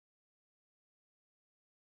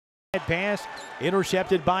Pass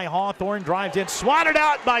intercepted by Hawthorne, drives in, swatted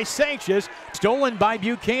out by Sanchez, stolen by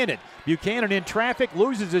Buchanan. Buchanan in traffic,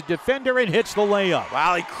 loses his defender and hits the layup.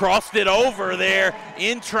 Wow, he crossed it over there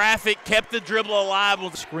in traffic, kept the dribble alive.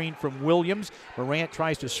 Screen from Williams. Morant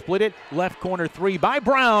tries to split it. Left corner three by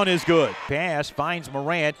Brown is good. Pass finds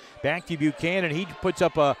Morant, back to Buchanan. He puts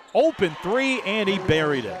up a open three and he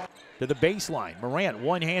buried it. To the baseline. Morant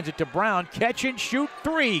one hands it to Brown. Catch and shoot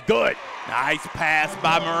three. Good. Nice pass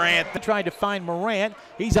by Morant. Tried to find Morant.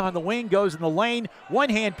 He's on the wing, goes in the lane. One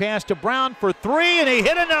hand pass to Brown for three, and he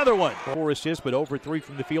hit another one. 4 assists, but over 3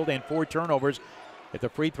 from the field and 4 turnovers. At the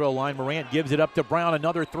free throw line, Morant gives it up to Brown.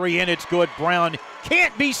 Another three, and it's good. Brown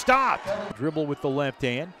can't be stopped. Dribble with the left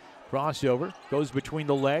hand. Crossover. Goes between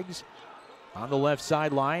the legs. On the left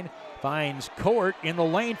sideline. Finds Court in the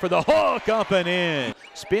lane for the hook, up and in.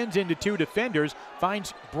 Spins into 2 defenders,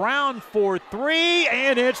 finds Brown for 3,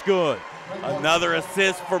 and it's good. Another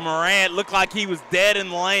assist for Morant. Looked like he was dead in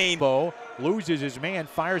the lane. Bo loses his man,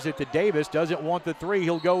 fires it to Davis, doesn't want the 3.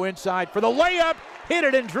 He'll go inside for the layup, hit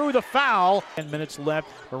it and drew the foul. 10 minutes left.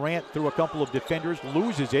 Morant through a couple of defenders,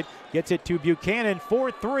 loses it, gets it to Buchanan for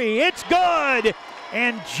 3. It's good!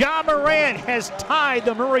 And Ja Morant has tied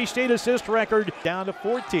the Murray State assist record down to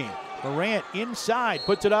 14. Morant inside,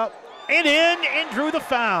 puts it up and in and drew the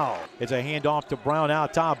foul. It's a handoff to Brown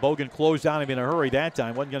out top. Bogan closed on him in a hurry that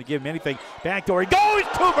time. Wasn't going to give him anything. Backdoor. He goes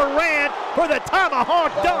to Morant for the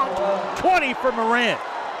tomahawk dunk. 20 for Morant.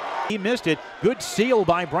 He missed it. Good seal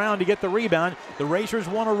by Brown to get the rebound. The Racers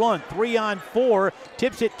want to run. 3-on-4.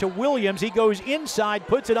 Tips it to Williams. He goes inside,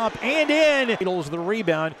 puts it up and in. Handles the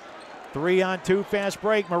rebound. 3-on-2 fast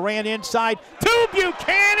break. Morant inside to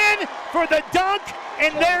Buchanan for the dunk.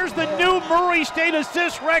 And there's the new Murray State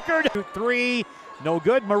assist record. 3, no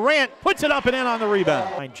good. Morant puts it up and in on the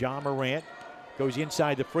rebound. Ja Morant goes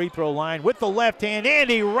inside the free throw line with the left hand, and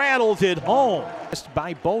he rattles it home.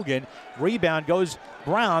 By Bogan. Rebound goes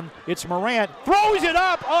Brown. It's Morant. Throws it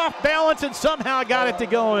up off balance and somehow got it to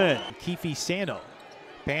go in. Keefe Sano.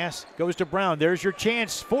 Pass goes to Brown. There's your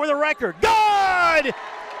chance for the record. Good!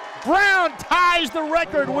 Brown ties the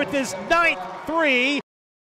record with his 9th 3.